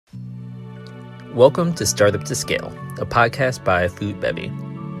Welcome to Startup to Scale, a podcast by Food Bevy.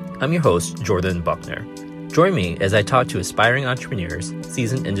 I'm your host, Jordan Buckner. Join me as I talk to aspiring entrepreneurs,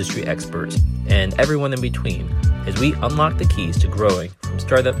 seasoned industry experts, and everyone in between as we unlock the keys to growing from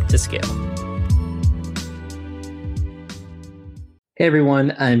startup to scale. Hey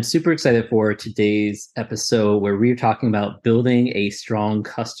everyone, I'm super excited for today's episode where we're talking about building a strong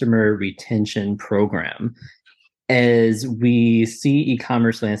customer retention program. As we see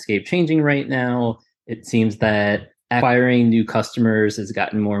e-commerce landscape changing right now, it seems that acquiring new customers has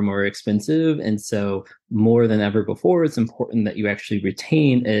gotten more and more expensive. And so more than ever before, it's important that you actually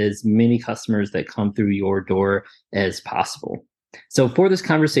retain as many customers that come through your door as possible. So for this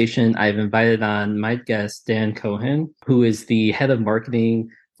conversation, I've invited on my guest, Dan Cohen, who is the head of marketing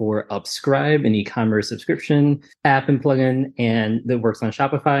for Upscribe, an e-commerce subscription app and plugin, and that works on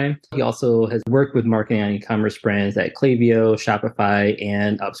Shopify. He also has worked with marketing on e-commerce brands at Klaviyo, Shopify,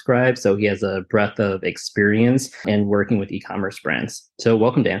 and Upscribe. So he has a breadth of experience in working with e-commerce brands. So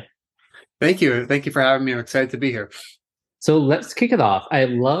welcome, Dan. Thank you. Thank you for having me. I'm excited to be here. So let's kick it off. I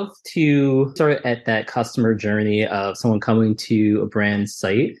love to start at that customer journey of someone coming to a brand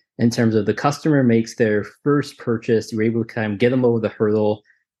site in terms of the customer makes their first purchase. You're able to kind of get them over the hurdle.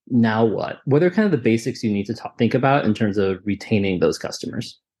 Now what? What are kind of the basics you need to think about in terms of retaining those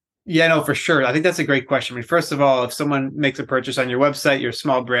customers? Yeah, no, for sure. I think that's a great question. I mean, first of all, if someone makes a purchase on your website, you're a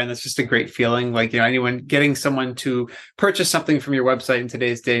small brand, that's just a great feeling. Like, anyone getting someone to purchase something from your website in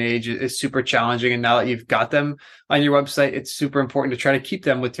today's day and age is super challenging. And now that you've got them on your website, it's super important to try to keep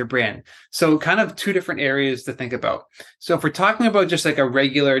them with your brand. So kind of two different areas to think about. So if we're talking about just like a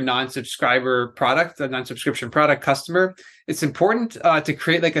regular non-subscriber product, a non-subscription product customer, it's important to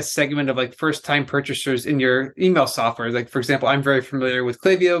create like a segment of like first-time purchasers in your email software. Like, for example, I'm very familiar with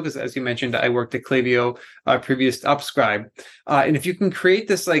Klaviyo because, as you mentioned, I worked at Klaviyo previous to Upscribe. And if you can create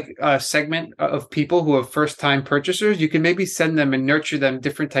this like segment of people who are first-time purchasers, you can maybe send them and nurture them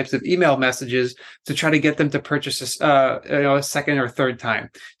different types of email messages to try to get them to purchase a second or third time.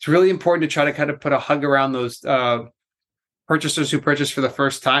 It's really important to try to kind of put a hug around those purchasers who purchase for the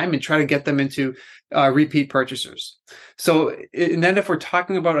first time and try to get them into repeat purchasers. So, and then if we're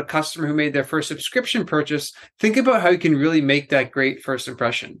talking about a customer who made their first subscription purchase, think about how you can really make that great first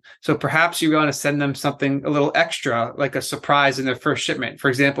impression. So perhaps you want to send them something a little extra, like a surprise in their first shipment. For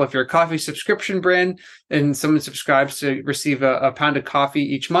example, if you're a coffee subscription brand and someone subscribes to receive a pound of coffee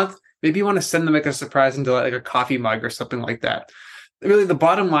each month, maybe you want to send them like a surprise into like a coffee mug or something like that. Really, the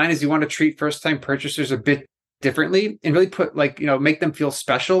bottom line is you want to treat first-time purchasers a bit differently and really put make them feel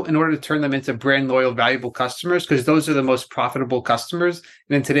special in order to turn them into brand loyal, valuable customers, because those are the most profitable customers.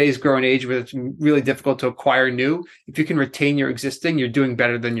 And in today's growing age where it's really difficult to acquire new, if you can retain your existing, you're doing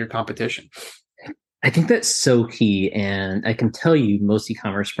better than your competition. I think that's so key. And I can tell you most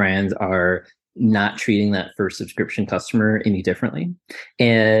e-commerce brands are not treating that first subscription customer any differently.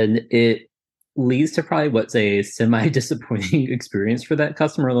 And it leads to probably what's a semi-disappointing experience for that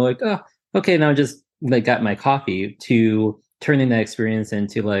customer. They're like, oh, okay, now just got my coffee, to turning that experience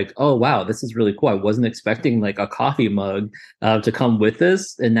into like, oh, wow, this is really cool. I wasn't expecting like a coffee mug to come with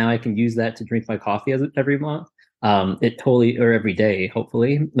this. And now I can use that to drink my coffee every month. It totally, or every day,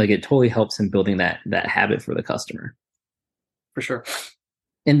 hopefully, like it totally helps in building that habit for the customer. For sure.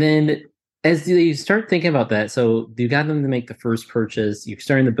 And then as you start thinking about that, so you got them to make the first purchase, you're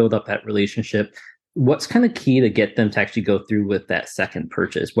starting to build up that relationship. What's kind of key to get them to actually go through with that second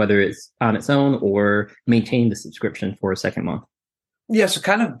purchase, whether it's on its own or maintain the subscription for a second month? Yeah, so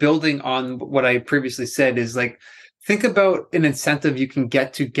kind of building on what I previously said is like, think about an incentive you can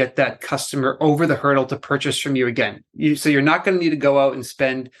get to get that customer over the hurdle to purchase from you again. So you're not going to need to go out and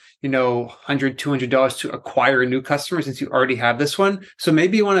spend, $100, $200 to acquire a new customer since you already have this one. So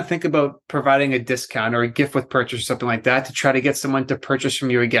maybe you want to think about providing a discount or a gift with purchase or something like that to try to get someone to purchase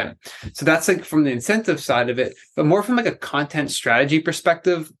from you again. So that's like from the incentive side of it, but more from like a content strategy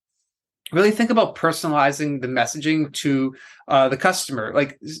perspective. Really think about personalizing the messaging to the customer.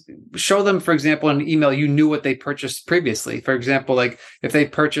 Like show them, for example, in an email, you knew what they purchased previously. For example, like if they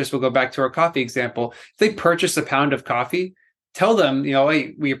purchase, we'll go back to our coffee example. If they purchase a pound of coffee, tell them,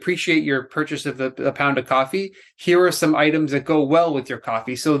 hey, we appreciate your purchase of the pound of coffee. Here are some items that go well with your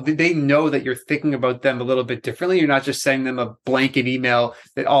coffee. So they know that you're thinking about them a little bit differently. You're not just sending them a blanket email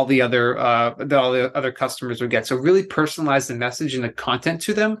that all the other customers would get. So really personalize the message and the content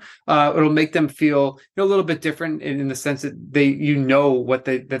to them. It'll make them feel a little bit different in the sense that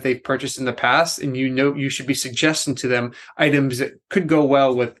that they've purchased in the past, and you should be suggesting to them items that could go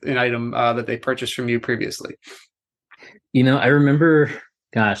well with an item that they purchased from you previously. I remember,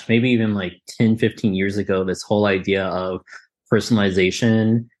 maybe even like 10, 15 years ago, this whole idea of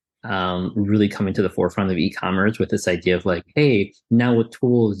personalization really coming to the forefront of e-commerce with this idea of like, hey, now with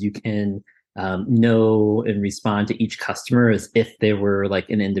tools you can know and respond to each customer as if they were like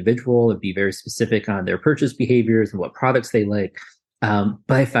an individual and be very specific on their purchase behaviors and what products they like. But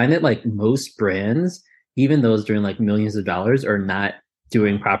I find that like most brands, even those doing like millions of dollars, are not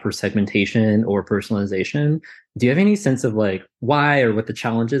doing proper segmentation or personalization. Do you have any sense of like why or what the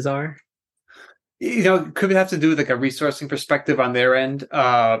challenges are? Could have to do with like a resourcing perspective on their end.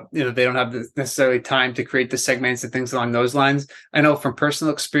 They don't have necessarily time to create the segments and things along those lines. I know from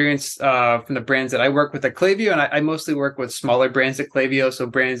personal experience, from the brands that I work with at Klaviyo, and I mostly work with smaller brands at Klaviyo, so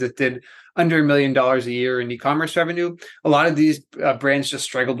brands that did under $1 million a year in e-commerce revenue. A lot of these brands just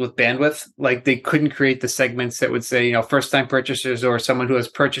struggled with bandwidth. Like they couldn't create the segments that would say, first time purchasers or someone who has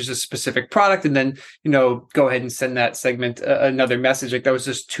purchased a specific product, and then, go ahead and send that segment another message. Like that was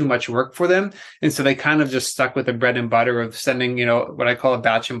just too much work for them. And so they kind of just stuck with the bread and butter of sending, what I call a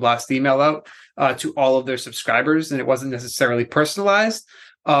batch and blast email out to all of their subscribers. And it wasn't necessarily personalized.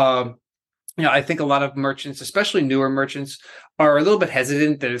 I think a lot of merchants, especially newer merchants, are a little bit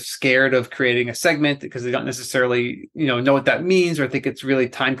hesitant. They're scared of creating a segment because they don't necessarily, know what that means or think it's really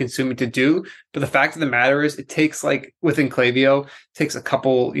time consuming to do. But the fact of the matter is it takes like within Klaviyo, takes a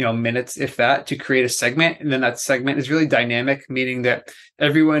couple, minutes, if that, to create a segment. And then that segment is really dynamic, meaning that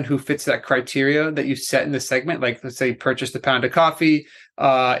everyone who fits that criteria that you set in the segment, like let's say purchased a pound of coffee,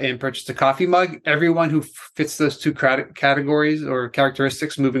 and purchased a coffee mug, everyone who fits those two categories or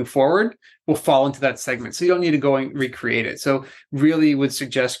characteristics moving forward will fall into that segment. So you don't need to go and recreate it. So really would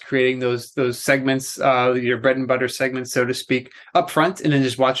suggest creating those segments, your bread and butter segments, so to speak, up front, and then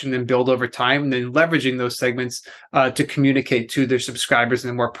just watching them build over time, and then leveraging those segments to communicate to their subscribers in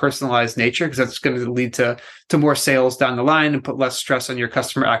a more personalized nature, because that's going to lead to more sales down the line and put less stress on your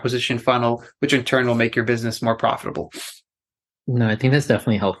customer acquisition funnel, which in turn will make your business more profitable. No, I think that's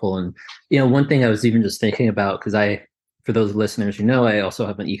definitely helpful. And, one thing I was even just thinking about, because for those listeners I also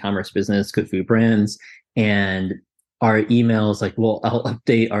have an e-commerce business, Good Food Brands, and our emails, like, I'll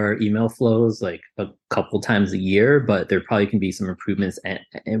update our email flows like a couple times a year, but there probably can be some improvements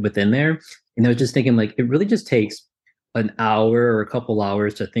within there. And I was just thinking, like, it really just takes an hour or a couple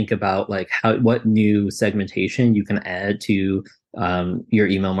hours to think about like what new segmentation you can add to your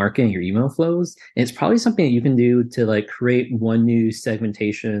email marketing, your email flows. And it's probably something that you can do to like create one new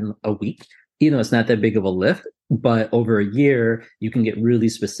segmentation a week. It's not that big of a lift, but over a year, you can get really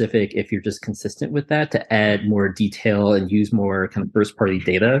specific if you're just consistent with that to add more detail and use more kind of first party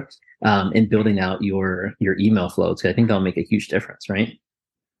data in building out your email flows. I think that'll make a huge difference, right?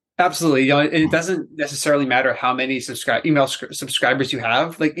 Absolutely. It doesn't necessarily matter how many email subscribers you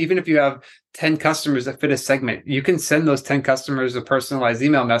have. Like even if you have 10 customers that fit a segment, you can send those 10 customers a personalized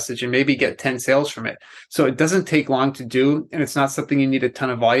email message and maybe get 10 sales from it. So it doesn't take long to do, and it's not something you need a ton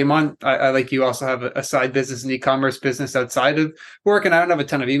of volume on. I like you also have a side business, an e-commerce business outside of work, and I don't have a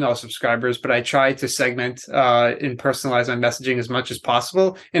ton of email subscribers, but I try to segment and personalize my messaging as much as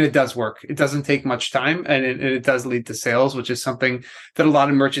possible, and it does work. It doesn't take much time, and it does lead to sales, which is something that a lot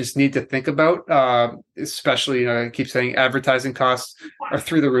of merchants need to think about, especially, I keep saying advertising costs are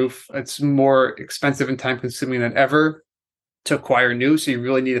through the roof. It's more expensive and time consuming than ever to acquire new. So you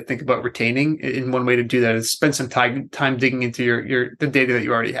really need to think about retaining. And one way to do that is spend some time digging into the data that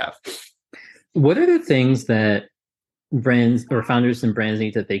you already have. What are the things that brands or founders and brands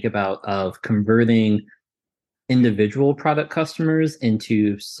need to think about of converting individual product customers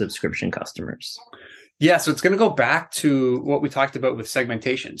into subscription customers? Yeah, so it's going to go back to what we talked about with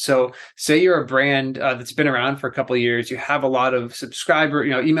segmentation. So say you're a brand that's been around for a couple of years, you have a lot of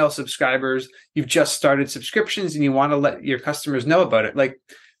email subscribers, you've just started subscriptions and you want to let your customers know about it. Like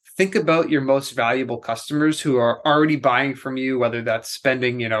think about your most valuable customers who are already buying from you, whether that's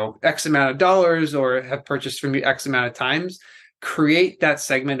spending, X amount of dollars or have purchased from you X amount of times. Create that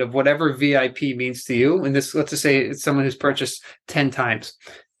segment of whatever VIP means to you. And this, let's just say it's someone who's purchased 10 times.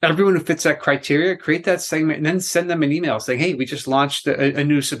 Everyone who fits that criteria, create that segment and then send them an email saying, hey, we just launched a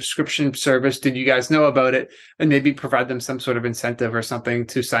new subscription service. Did you guys know about it? And maybe provide them some sort of incentive or something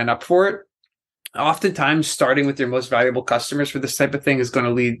to sign up for it. Oftentimes, starting with your most valuable customers for this type of thing is going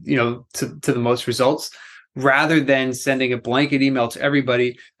to lead, to the most results, rather than sending a blanket email to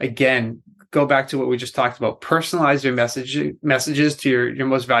everybody. Again, go back to what we just talked about. Personalize your messages to your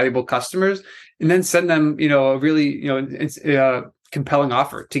most valuable customers, and then send them, a really, compelling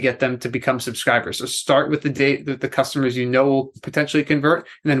offer to get them to become subscribers. So start with the customers will potentially convert,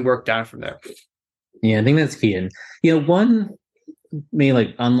 and then work down from there. Yeah, I think that's key. And one maybe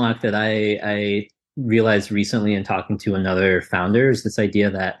like unlock that I realized recently in talking to another founder is this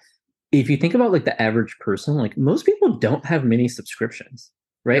idea that if you think about like the average person, like most people don't have many subscriptions.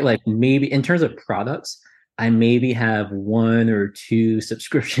 right? Yep. Like maybe in terms of products, I maybe have one or two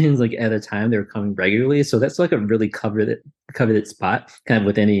subscriptions like at a time. They're coming regularly. So that's like a really coveted spot kind of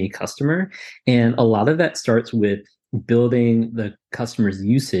with any customer. And a lot of that starts with building the customer's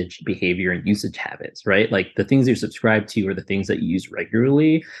usage behavior and usage habits, right? Like the things you subscribe to are the things that you use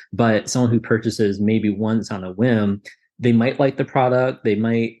regularly, but someone who purchases maybe once on a whim, they might like the product, they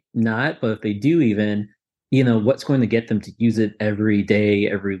might not, but if they do even, what's going to get them to use it every day,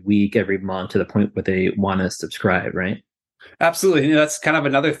 every week, every month to the point where they want to subscribe, right? Absolutely. That's kind of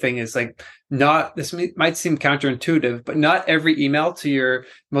another thing is like not this might seem counterintuitive, but not every email to your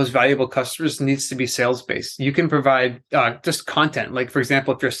most valuable customers needs to be sales based. You can provide just content. Like, for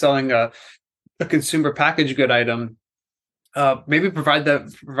example, if you're selling a consumer packaged good item, maybe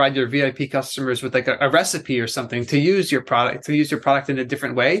provide your VIP customers with like a recipe or something to use your product in a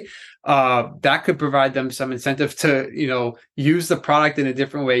different way. That could provide them some incentive to use the product in a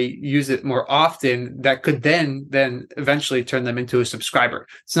different way, use it more often. That could then eventually turn them into a subscriber.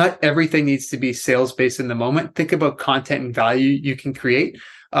 It's not everything needs to be sales based in the moment. Think about content and value you can create,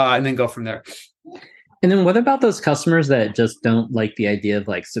 and then go from there. And then what about those customers that just don't like the idea of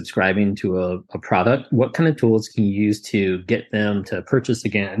like subscribing to a product? What kind of tools can you use to get them to purchase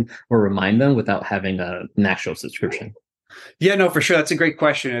again or remind them without having an actual subscription? Yeah, no, for sure. That's a great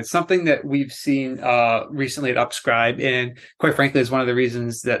question. It's something that we've seen recently at Upscribe. And quite frankly, is one of the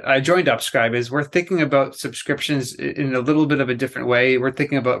reasons that I joined Upscribe is we're thinking about subscriptions in a little bit of a different way. We're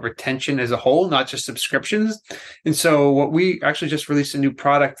thinking about retention as a whole, not just subscriptions. And so what we actually just released a new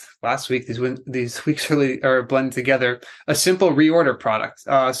product last week. These weeks really are blended together, a simple reorder product.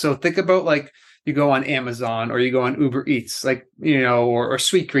 So think about like, you go on Amazon or you go on Uber Eats, like, or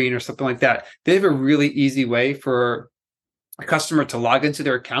Sweetgreen or something like that. They have a really easy way for a customer to log into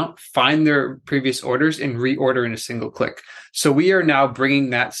their account, find their previous orders, and reorder in a single click. So we are now bringing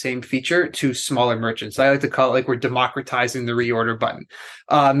that same feature to smaller merchants. I like to call it like we're democratizing the reorder button,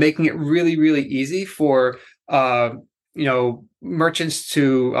 making it really, really easy for merchants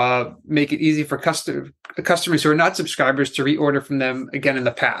to make it easy for customers who are not subscribers to reorder from them again in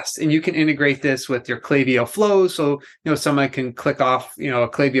the past. And you can integrate this with your Klaviyo flow. So, someone can click off, a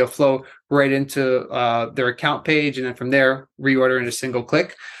Klaviyo flow right into their account page. And then from there, reorder in a single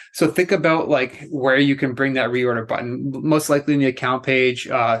click. So think about like where you can bring that reorder button, most likely in the account page,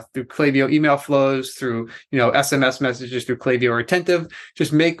 through Klaviyo email flows, through, SMS messages, through Klaviyo Retentive,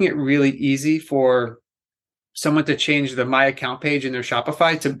 just making it really easy for someone to change the My Account page in their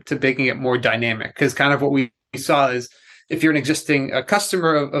Shopify to making it more dynamic. Because kind of what we saw is if you're an existing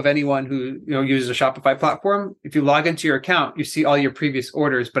customer of anyone who uses a Shopify platform, if you log into your account, you see all your previous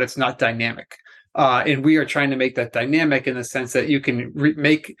orders, but it's not dynamic. And we are trying to make that dynamic in the sense that you can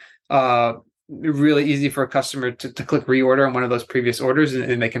make really easy for a customer to click reorder on one of those previous orders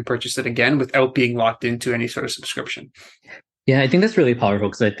and they can purchase it again without being locked into any sort of subscription. Yeah, I think that's really powerful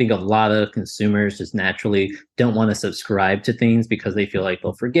because I think a lot of consumers just naturally don't want to subscribe to things because they feel like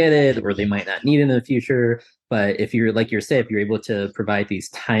they'll forget it or they might not need it in the future. But if you're, like you said, if you're able to provide these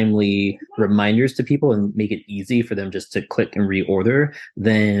timely reminders to people and make it easy for them just to click and reorder,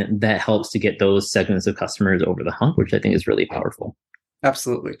 then that helps to get those segments of customers over the hump, which I think is really powerful.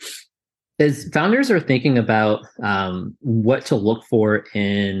 Absolutely. As founders are thinking about what to look for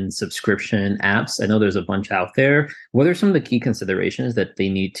in subscription apps, I know there's a bunch out there. What are some of the key considerations that they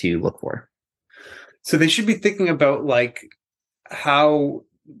need to look for? So they should be thinking about like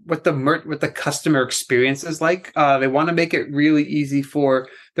what the customer experience is like. They want to make it really easy for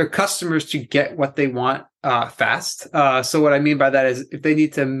their customers to get what they want fast. So what I mean by that is if they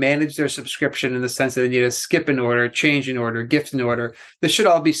need to manage their subscription in the sense that they need to skip an order, change an order, gift an order, this should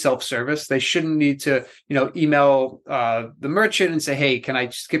all be self-service. They shouldn't need to, email the merchant and say, hey, can I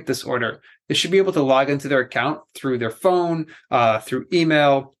skip this order? They should be able to log into their account through their phone, through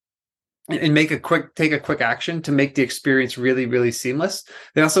email, and take a quick action to make the experience really, really seamless.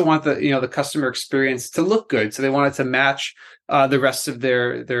 They also want the customer experience to look good. So they want it to match the rest of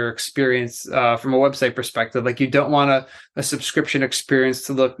their experience from a website perspective. Like you don't want a subscription experience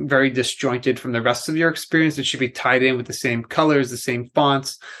to look very disjointed from the rest of your experience. It should be tied in with the same colors, the same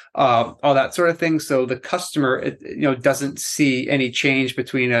fonts, all that sort of thing. So the customer, doesn't see any change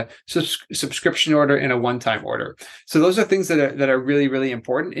between a subscription order and a one-time order. So those are things that are really, really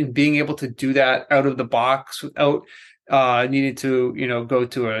important, and being able to do that out of the box without needing to, go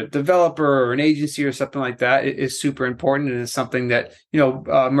to a developer or an agency or something like that is super important, and is something that,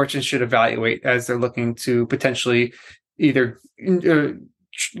 merchants should evaluate as they're looking to potentially either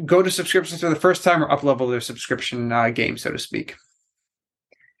go to subscriptions for the first time or up-level their subscription game, so to speak.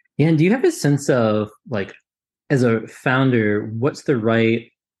 Yeah, and do you have a sense of, like, as a founder, what's the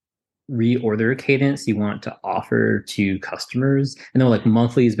right reorder cadence you want to offer to customers? I know like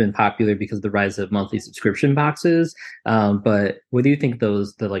monthly has been popular because of the rise of monthly subscription boxes. But what do you think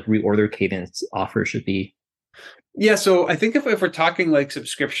the like reorder cadence offer should be? Yeah, so I think if we're talking like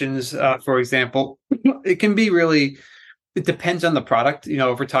subscriptions, for example, it can be really, it depends on the product. You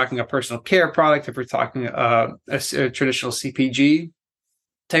know, if we're talking a personal care product, if we're talking a traditional CPG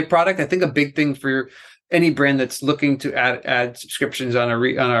type product, I think a big thing for any brand that's looking to add subscriptions on a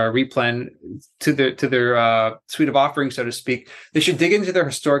replan to their suite of offerings, so to speak, they should dig into their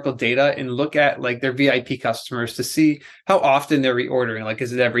historical data and look at like their VIP customers to see how often they're reordering. Like,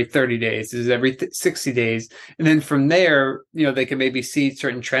 is it every 30 days? Is it every 60 days? And then from there, you know, they can maybe see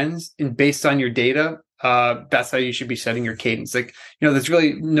certain trends, and based on your data, that's how you should be setting your cadence. Like, you know, there's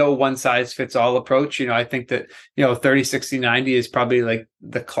really no one size fits all approach. You know, I think that, you know, 30, 60, 90 is probably like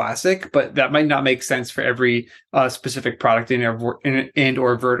the classic, but that might not make sense for every specific product and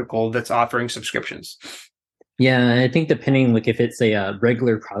or vertical that's offering subscriptions. Yeah, I think depending, like if it's a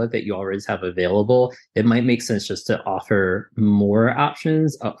regular product that you always have available, it might make sense just to offer more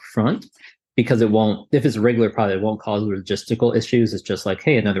options up front, because it won't, if it's a regular product, it won't cause logistical issues. It's just like,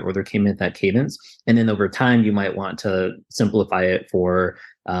 hey, another order came in at that cadence. And then over time, you might want to simplify it for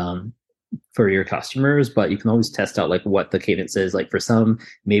your customers, but you can always test out like what the cadence is. Like for some,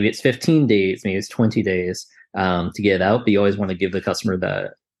 maybe it's 15 days, maybe it's 20 days to get it out, but you always want to give the customer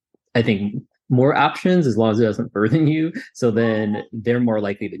I think, more options as long as it doesn't burden you. So then they're more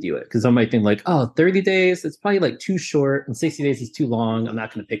likely to do it. Because some might think like, oh, 30 days, it's probably like too short, and 60 days is too long. I'm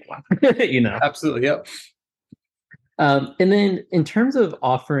not going to pick one, you know? Absolutely. Yep. And then in terms of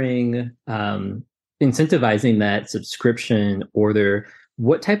offering, incentivizing that subscription order,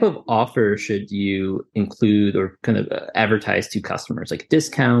 what type of offer should you include or kind of advertise to customers? Like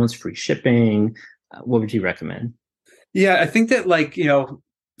discounts, free shipping? What would you recommend? Yeah, I think that, like, you know,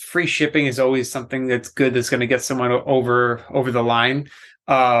 free shipping is always something that's good, that's going to get someone over the line.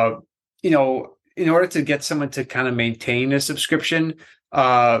 You know, in order to get someone to kind of maintain a subscription,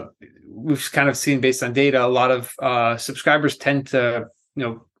 we've kind of seen based on data, a lot of subscribers tend to, you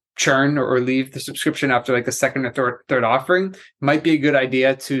know, churn or leave the subscription after like the second or third offering. Might be a good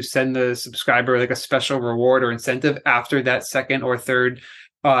idea to send the subscriber like a special reward or incentive after that second or third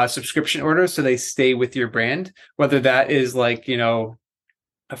subscription order, so they stay with your brand, whether that is like, you know,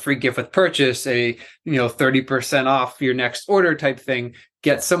 a free gift with purchase, a, you know, 30% off your next order type thing.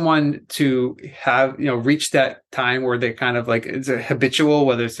 Get someone to have, you know, reach that time where they kind of like, it's a habitual,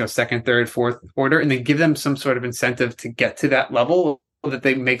 whether it's, you know, second, third, fourth order, and then give them some sort of incentive to get to that level that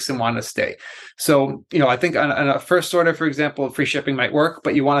they makes them want to stay. So, you know, I think on a first order, for example, free shipping might work,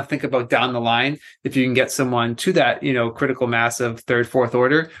 but you want to think about down the line, if you can get someone to that, you know, critical mass of third, fourth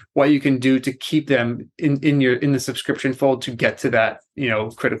order, what you can do to keep them in the subscription fold to get to that, you know,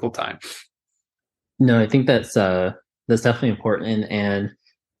 critical time. No, I think that's definitely important. And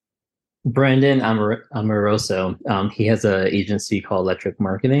Brandon Amoroso, he has an agency called Electric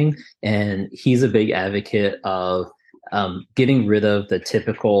Marketing, and he's a big advocate of getting rid of the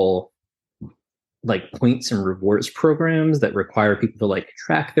typical like points and rewards programs that require people to like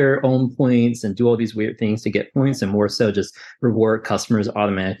track their own points and do all these weird things to get points, and more so just reward customers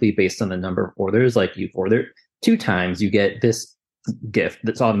automatically based on the number of orders. Like you've ordered 2 times, you get this gift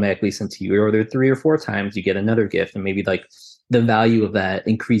that's automatically sent to you. You ordered 3 or 4 times, you get another gift, and maybe like the value of that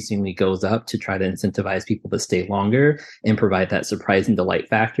increasingly goes up to try to incentivize people to stay longer and provide that surprise and delight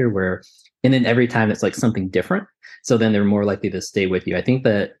factor where, and then every time it's like something different. So then they're more likely to stay with you. I think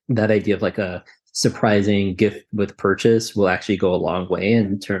that idea of like a surprising gift with purchase will actually go a long way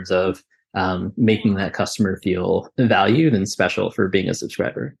in terms of making that customer feel valued and special for being a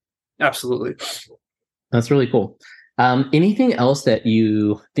subscriber. Absolutely. That's really cool. Anything else that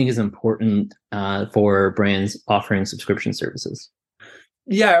you think is important for brands offering subscription services?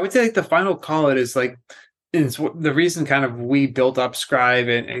 Yeah, I would say like the final call it is like, it's the reason kind of we built up Scribe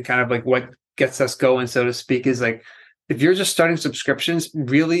and kind of like what gets us going, so to speak, is like, if you're just starting subscriptions,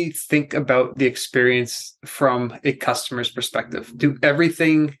 really think about the experience from a customer's perspective. Do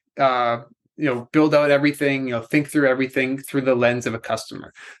everything, you know, build out everything, you know, think through everything through the lens of a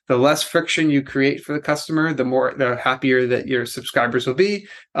customer. The less friction you create for the customer, the happier that your subscribers will be,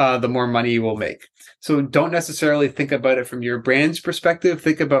 the more money you will make. So don't necessarily think about it from your brand's perspective.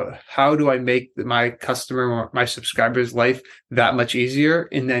 Think about, how do I make my customer, my subscriber's life that much easier?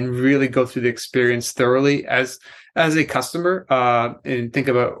 And then really go through the experience thoroughly as a customer, and think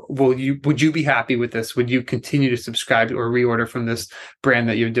about, would you be happy with this? Would you continue to subscribe or reorder from this brand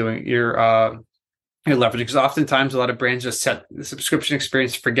that you're you're leveraging, because oftentimes a lot of brands just set the subscription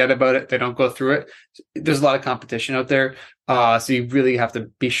experience, forget about it, they don't go through it. There's a lot of competition out there, so you really have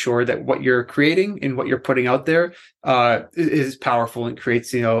to be sure that what you're creating and what you're putting out there is powerful and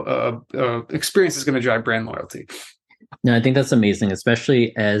creates a experience that's going to drive brand loyalty. No, I think that's amazing,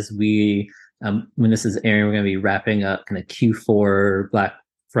 especially as when this is airing, we're going to be wrapping up kind of Q4, Black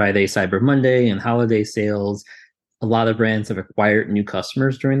Friday, Cyber Monday, and holiday sales. A lot of brands have acquired new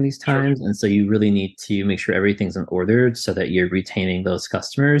customers during these times. Sure. And so you really need to make sure everything's in order so that you're retaining those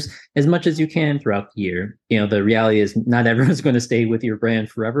customers as much as you can throughout the year. The reality is not everyone's going to stay with your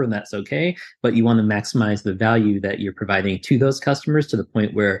brand forever, and that's okay. But you want to maximize the value that you're providing to those customers to the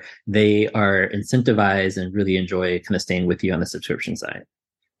point where they are incentivized and really enjoy kind of staying with you on the subscription side.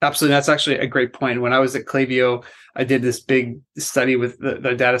 Absolutely. That's actually a great point. When I was at Klaviyo, I did this big study with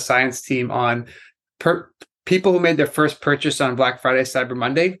the data science team on people who made their first purchase on Black Friday, Cyber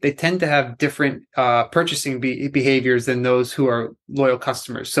Monday. They tend to have different purchasing behaviors than those who are loyal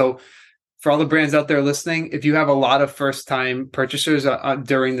customers. So for all the brands out there listening, if you have a lot of first-time purchasers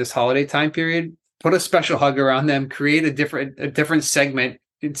during this holiday time period, put a special hug around them, create a different segment,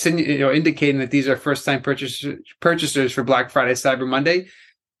 indicating that these are first-time purchasers for Black Friday, Cyber Monday,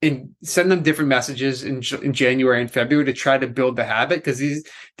 and send them different messages in January and February to try to build the habit, because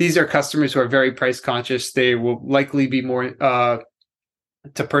these are customers who are very price conscious. They will likely be more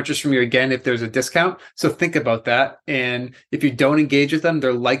to purchase from you again if there's a discount. So think about that. And if you don't engage with them,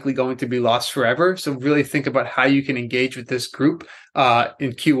 they're likely going to be lost forever. So really think about how you can engage with this group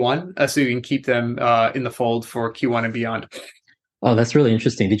in Q1 so you can keep them in the fold for Q1 and beyond. Oh, that's really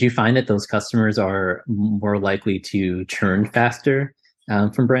interesting. Did you find that those customers are more likely to churn faster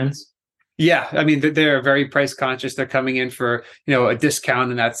from brands? Yeah, I mean, they're very price conscious. They're coming in for a discount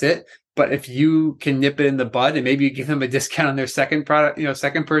and that's it. But if you can nip it in the bud and maybe you give them a discount on their second product,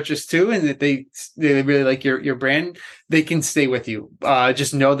 second purchase too, and that they really like your brand, they can stay with you.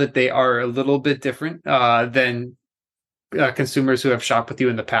 Just know that they are a little bit different than consumers who have shopped with you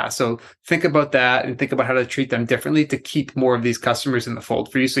in the past. So think about that and think about how to treat them differently to keep more of these customers in the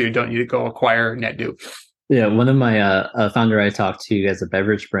fold for you, so you don't need to go acquire net new. Yeah, one of my founder I talked to as a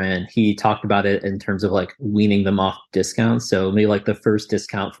beverage brand, he talked about it in terms of like weaning them off discounts. So maybe like the first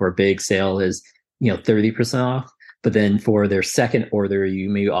discount for a big sale is 30% off, but then for their second order, you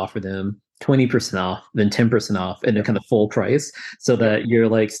may offer them 20% off, then 10% off, and then kind of full price, so that you're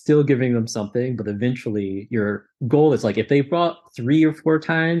like still giving them something, but eventually your goal is like if they bought 3 or 4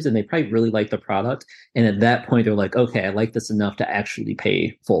 times and they probably really like the product, and at that point they're like, okay, I like this enough to actually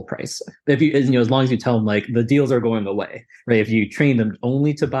pay full price. If you as long as you tell them like the deals are going away, right? If you train them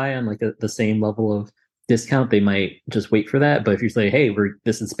only to buy on like the same level of discount, they might just wait for that. But if you say, hey,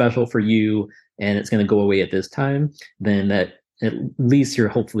 this is special for you and it's going to go away at this time, then that at least you're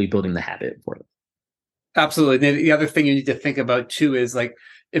hopefully building the habit for them. Absolutely. And the other thing you need to think about too is like,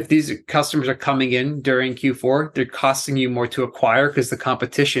 if these customers are coming in during Q4, they're costing you more to acquire because the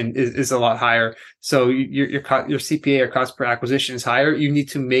competition is a lot higher. So your CPA or cost per acquisition is higher. You need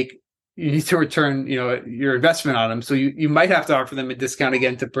to return, your investment on them. So you might have to offer them a discount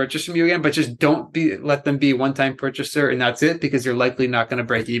again to purchase from you again, but just don't let them be a one-time purchaser and that's it, because you're likely not going to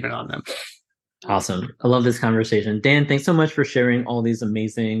break even on them. Awesome. I love this conversation. Dan, thanks so much for sharing all these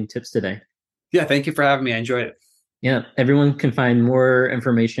amazing tips today. Yeah, thank you for having me. I enjoyed it. Yeah, everyone can find more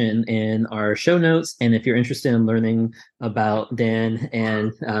information in our show notes. And if you're interested in learning about Dan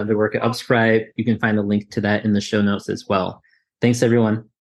and the work at Upscribe, you can find a link to that in the show notes as well. Thanks, everyone.